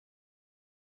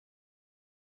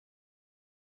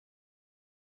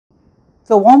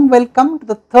So, warm welcome to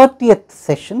the 30th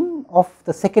session of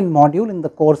the second module in the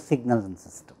course Signals and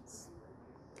Systems.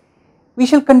 We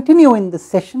shall continue in this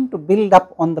session to build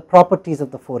up on the properties of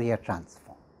the Fourier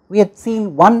transform. We had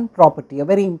seen one property, a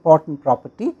very important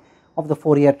property of the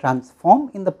Fourier transform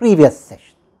in the previous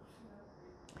session,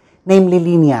 namely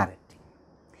linearity.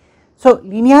 So,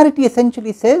 linearity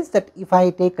essentially says that if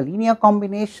I take a linear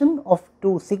combination of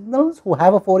two signals who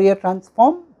have a Fourier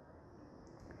transform,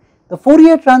 the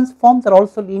Fourier transforms are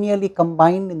also linearly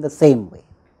combined in the same way,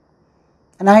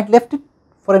 and I had left it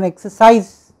for an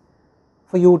exercise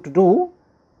for you to do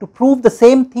to prove the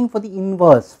same thing for the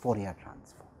inverse Fourier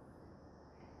transform.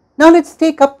 Now, let us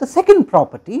take up the second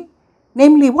property,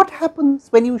 namely what happens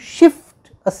when you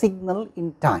shift a signal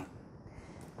in time.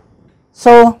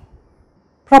 So,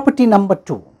 property number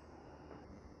 2,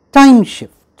 time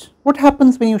shift. What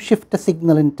happens when you shift a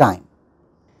signal in time?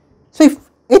 So, if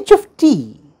h of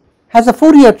t has a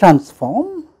Fourier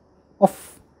transform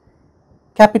of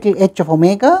capital H of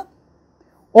omega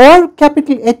or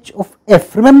capital H of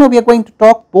f. Remember, we are going to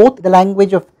talk both in the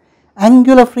language of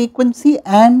angular frequency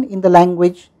and in the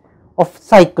language of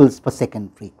cycles per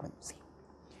second frequency.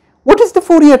 What is the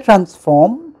Fourier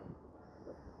transform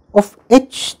of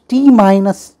h t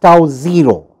minus tau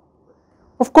 0?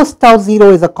 Of course, tau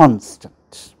 0 is a constant.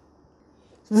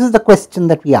 So, this is the question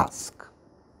that we ask.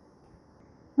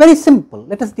 Very simple,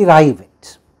 let us derive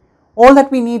it. All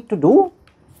that we need to do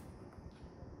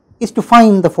is to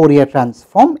find the Fourier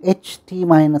transform h t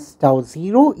minus tau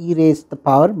 0 e raised to the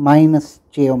power minus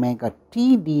j omega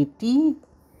t dt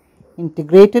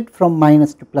integrated from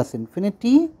minus to plus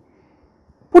infinity.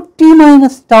 Put t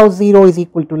minus tau 0 is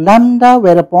equal to lambda,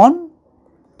 whereupon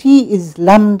t is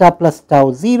lambda plus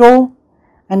tau 0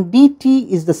 and dt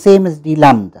is the same as d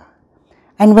lambda.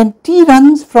 And when t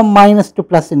runs from minus to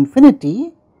plus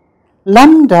infinity,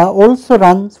 lambda also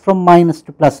runs from minus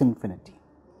to plus infinity,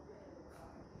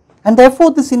 and therefore,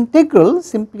 this integral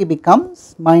simply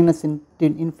becomes minus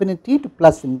infinity to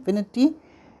plus infinity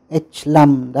h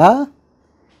lambda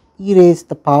e raised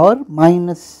to the power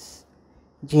minus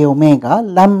j omega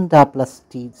lambda plus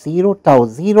t 0 tau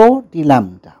 0 d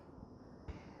lambda,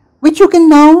 which you can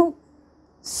now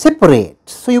separate.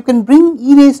 So, you can bring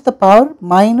e raised to the power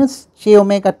minus j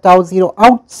omega tau 0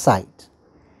 outside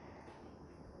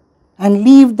and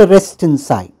leave the rest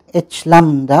inside, h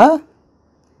lambda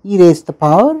e raised to the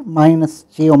power minus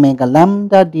j omega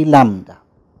lambda d lambda.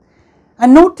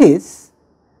 And notice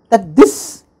that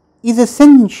this is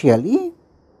essentially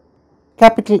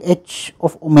capital H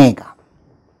of omega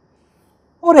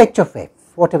or h of f,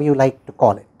 whatever you like to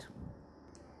call it.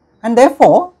 And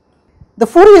therefore, the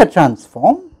Fourier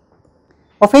transform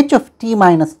of h of t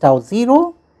minus tau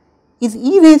 0 is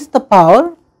e raised to the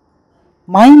power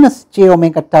minus j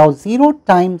omega tau 0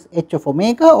 times h of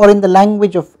omega, or in the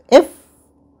language of f,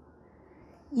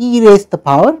 e raised to the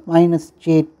power minus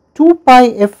j 2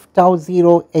 pi f tau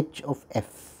 0 h of f.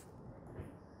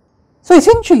 So,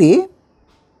 essentially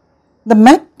the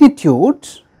magnitude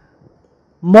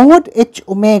mod h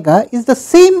omega is the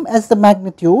same as the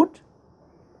magnitude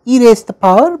e raised to the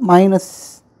power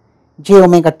minus j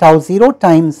omega tau 0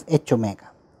 times h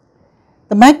omega.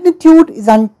 The magnitude is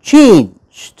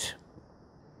unchanged,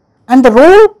 and the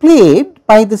role played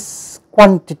by this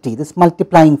quantity, this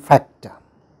multiplying factor,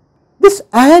 this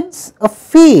adds a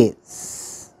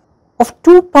phase of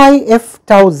 2 pi f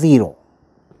tau 0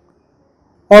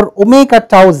 or omega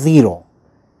tau 0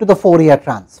 to the Fourier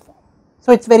transform.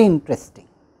 So, it is very interesting.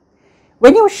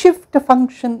 When you shift a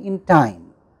function in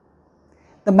time,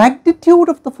 the magnitude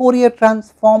of the Fourier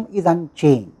transform is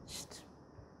unchanged.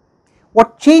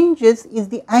 What changes is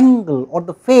the angle or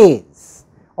the phase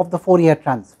of the Fourier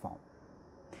transform.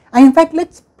 And in fact, let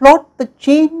us plot the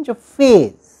change of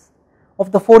phase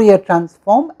of the Fourier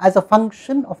transform as a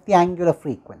function of the angular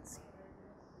frequency.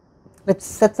 That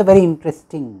is a very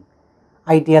interesting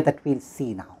idea that we will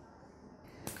see now.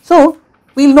 So,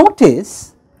 we will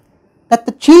notice that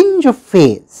the change of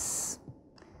phase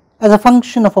as a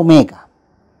function of omega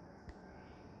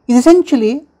is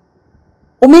essentially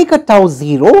omega tau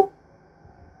 0,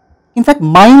 in fact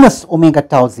minus omega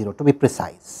tau 0 to be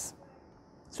precise.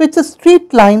 So, it is a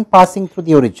straight line passing through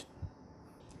the origin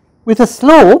with a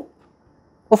slope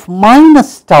of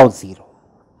minus tau 0.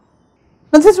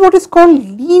 Now, this is what is called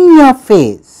linear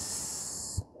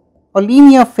phase or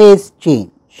linear phase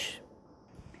change.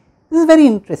 This is very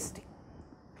interesting.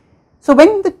 So,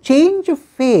 when the change of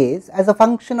phase as a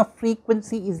function of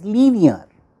frequency is linear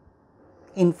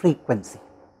in frequency,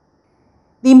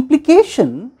 the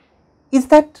implication is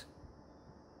that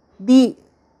the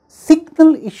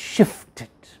signal is shifted.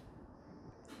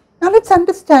 Now, let us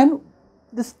understand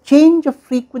this change of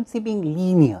frequency being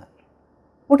linear,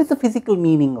 what is the physical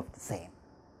meaning of the same?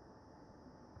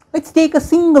 Let us take a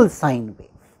single sine wave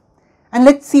and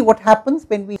let us see what happens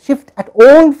when we shift at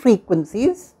all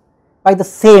frequencies by the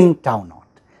same tau naught.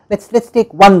 Let us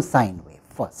take one sine wave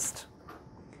first.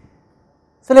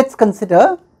 So, let us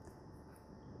consider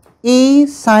A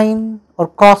sine or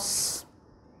cos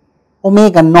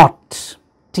omega naught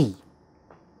t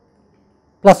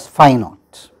plus phi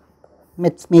naught.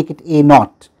 Let us make it A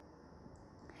naught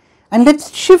and let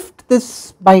us shift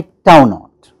this by tau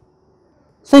naught.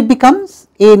 So, it becomes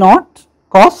A naught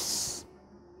cos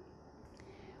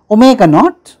omega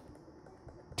naught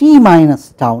t minus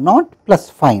tau naught plus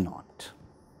phi naught.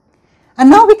 And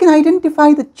now we can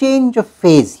identify the change of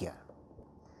phase here.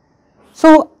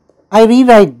 So, I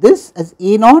rewrite this as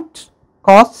A naught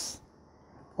cos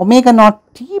omega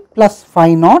naught t plus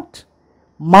phi naught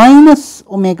minus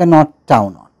omega naught tau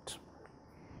naught,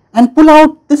 and pull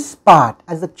out this part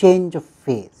as the change of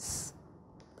phase.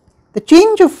 The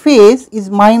change of phase is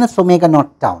minus omega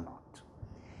naught tau naught.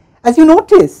 As you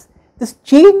notice, this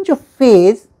change of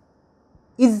phase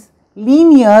is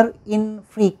linear in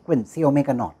frequency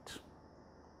omega naught.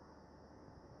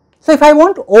 So, if I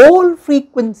want all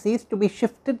frequencies to be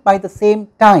shifted by the same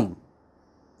time,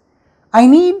 I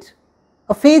need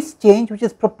a phase change which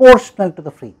is proportional to the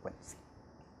frequency.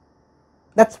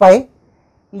 That is why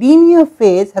linear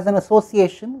phase has an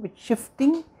association with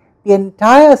shifting the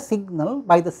entire signal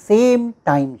by the same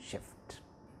time shift.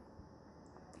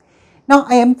 Now,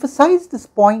 I emphasize this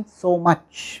point so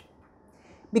much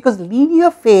because linear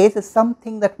phase is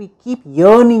something that we keep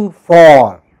yearning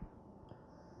for.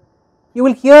 You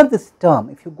will hear this term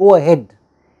if you go ahead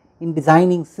in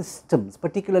designing systems,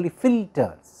 particularly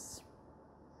filters.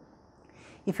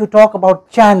 If you talk about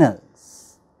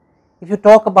channels, if you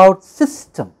talk about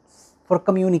systems for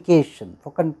communication,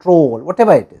 for control,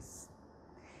 whatever it is,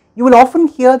 you will often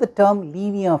hear the term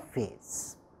linear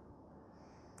phase.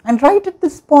 And right at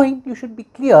this point, you should be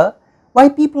clear why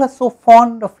people are so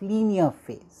fond of linear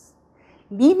phase.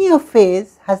 Linear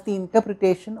phase has the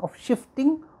interpretation of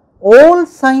shifting all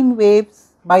sine waves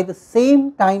by the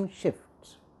same time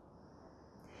shift.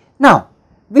 Now,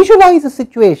 visualize a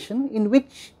situation in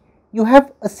which you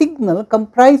have a signal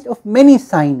comprised of many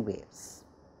sine waves,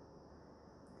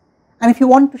 and if you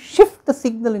want to shift the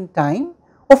signal in time,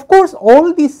 of course,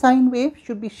 all these sine waves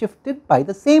should be shifted by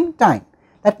the same time.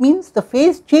 That means the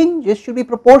phase changes should be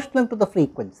proportional to the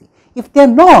frequency. If they are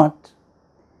not,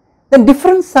 then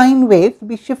different sine waves will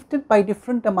be shifted by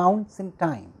different amounts in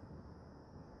time.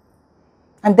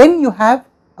 And then you have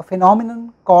a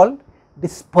phenomenon called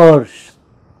dispersion.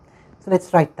 So, let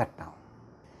us write that down.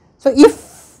 So,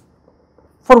 if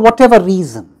for whatever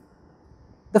reason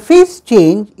the phase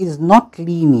change is not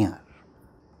linear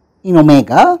in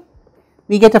omega,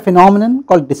 we get a phenomenon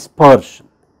called dispersion.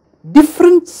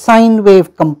 Different sine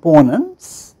wave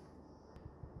components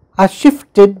are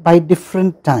shifted by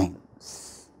different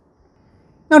times.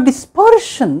 Now,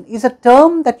 dispersion is a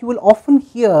term that you will often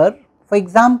hear, for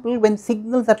example, when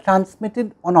signals are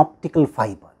transmitted on optical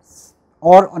fibers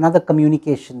or on other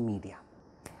communication media.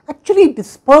 Actually,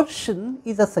 dispersion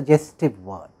is a suggestive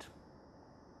word.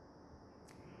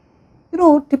 You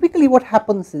know, typically what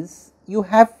happens is you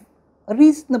have a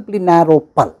reasonably narrow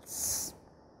pulse,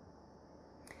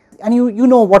 and you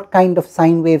know what kind of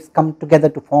sine waves come together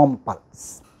to form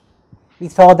pulse. We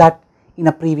saw that in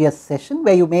a previous session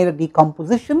where you made a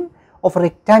decomposition of a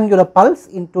rectangular pulse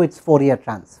into its Fourier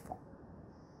transform.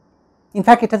 In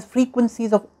fact, it has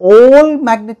frequencies of all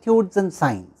magnitudes and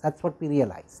signs, that is what we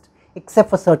realized, except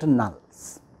for certain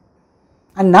nulls.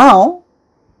 And now,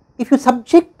 if you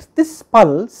subject this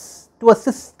pulse to a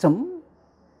system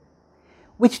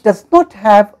which does not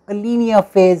have a linear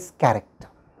phase character,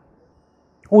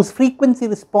 whose frequency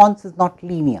response is not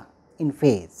linear in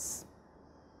phase,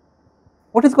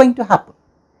 what is going to happen?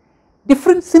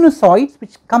 Different sinusoids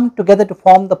which come together to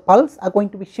form the pulse are going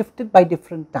to be shifted by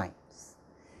different times.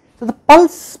 So, the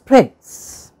pulse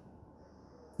spreads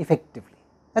effectively,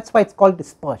 that is why it is called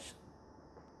dispersion.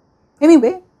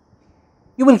 Anyway,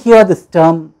 you will hear this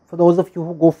term for those of you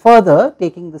who go further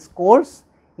taking this course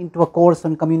into a course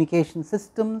on communication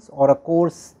systems or a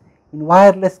course in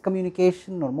wireless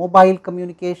communication or mobile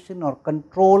communication or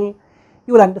control.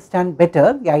 You will understand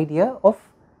better the idea of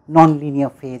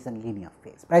nonlinear phase and linear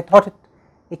phase, but I thought it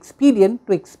expedient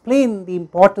to explain the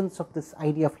importance of this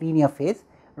idea of linear phase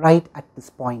right at this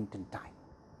point in time.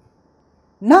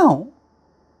 Now,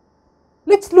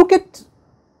 let us look at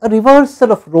a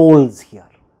reversal of roles here,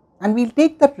 and we will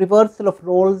take that reversal of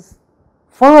roles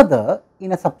further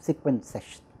in a subsequent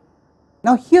session.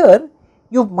 Now, here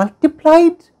you have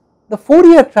multiplied the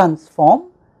Fourier transform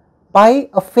by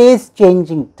a phase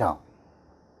changing term,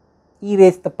 e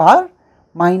raised to the power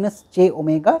minus j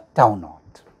omega tau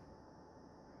naught.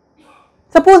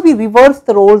 Suppose we reverse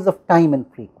the roles of time and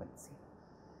frequency.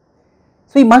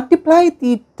 So, we multiply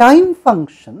the time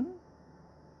function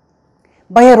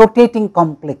by a rotating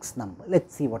complex number. Let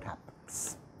us see what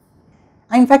happens.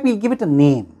 And in fact, we will give it a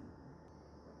name.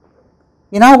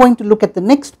 We are now going to look at the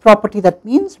next property, that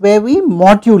means where we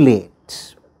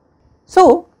modulate.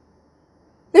 So,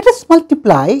 let us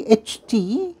multiply h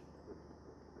t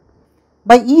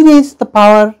by e raised to the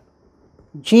power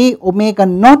j omega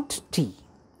naught t.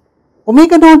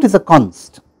 Omega naught is a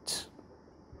constant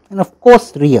and of course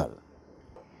real.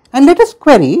 And let us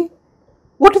query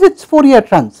what is its Fourier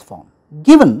transform,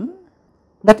 given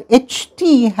that h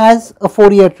t has a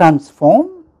Fourier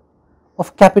transform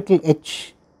of capital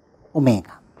H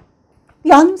omega.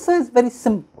 The answer is very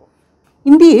simple.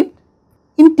 Indeed,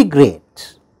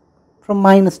 integrate from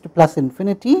minus to plus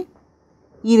infinity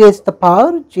e raised to the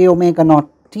power j omega naught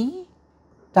t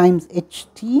times h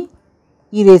t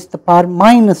e raised to the power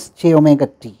minus j omega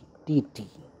t dt.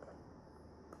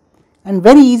 And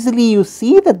very easily you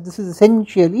see that this is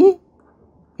essentially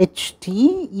h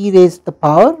t e raised to the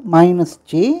power minus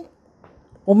j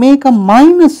omega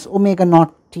minus omega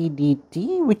naught t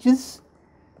dt, which is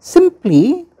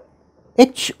simply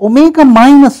h omega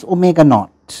minus omega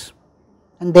naught,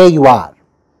 and there you are,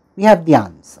 we have the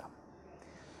answer.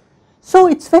 So,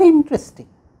 it is very interesting.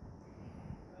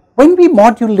 When we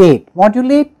modulate,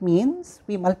 modulate means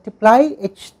we multiply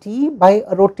h t by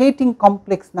a rotating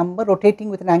complex number rotating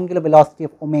with an angular velocity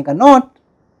of omega naught.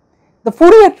 The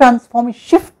Fourier transform is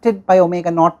shifted by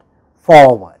omega naught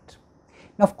forward.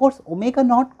 Now, of course, omega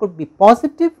naught could be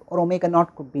positive or omega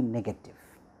naught could be negative.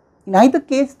 In either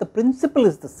case, the principle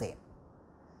is the same.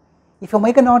 If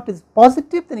omega naught is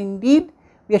positive, then indeed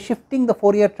we are shifting the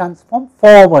Fourier transform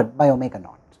forward by omega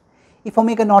naught. If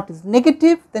omega naught is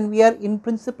negative, then we are in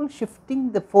principle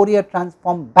shifting the Fourier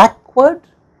transform backward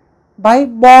by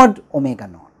mod omega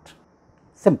naught.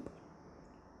 Simple.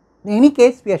 In any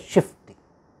case, we are shifting.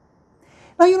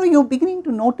 Now, you are beginning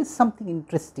to notice something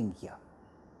interesting here.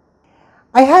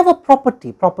 I have a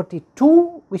property, property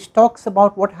 2, which talks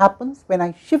about what happens when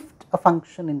I shift a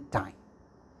function in time.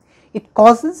 It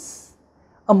causes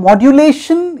a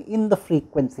modulation in the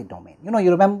frequency domain.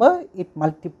 You remember it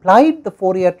multiplied the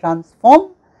Fourier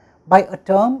transform by a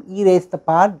term e raised to the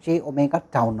power j omega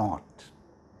tau naught.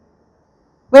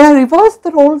 When I reverse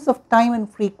the roles of time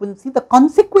and frequency, the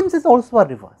consequences also are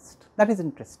reversed. That is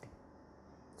interesting.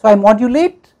 So, I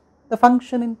modulate the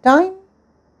function in time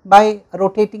by a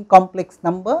rotating complex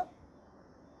number,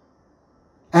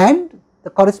 and the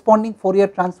corresponding Fourier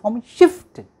transform is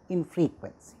shifted in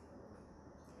frequency.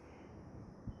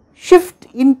 Shift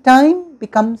in time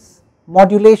becomes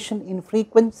modulation in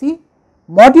frequency,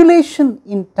 modulation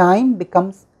in time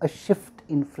becomes a shift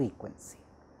in frequency.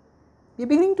 We are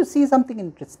beginning to see something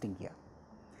interesting here,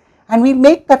 and we will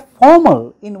make that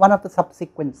formal in one of the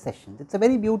subsequent sessions. It is a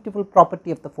very beautiful property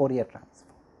of the Fourier transform.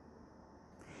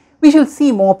 We shall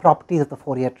see more properties of the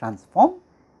Fourier transform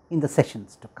in the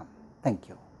sessions to come. Thank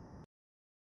you.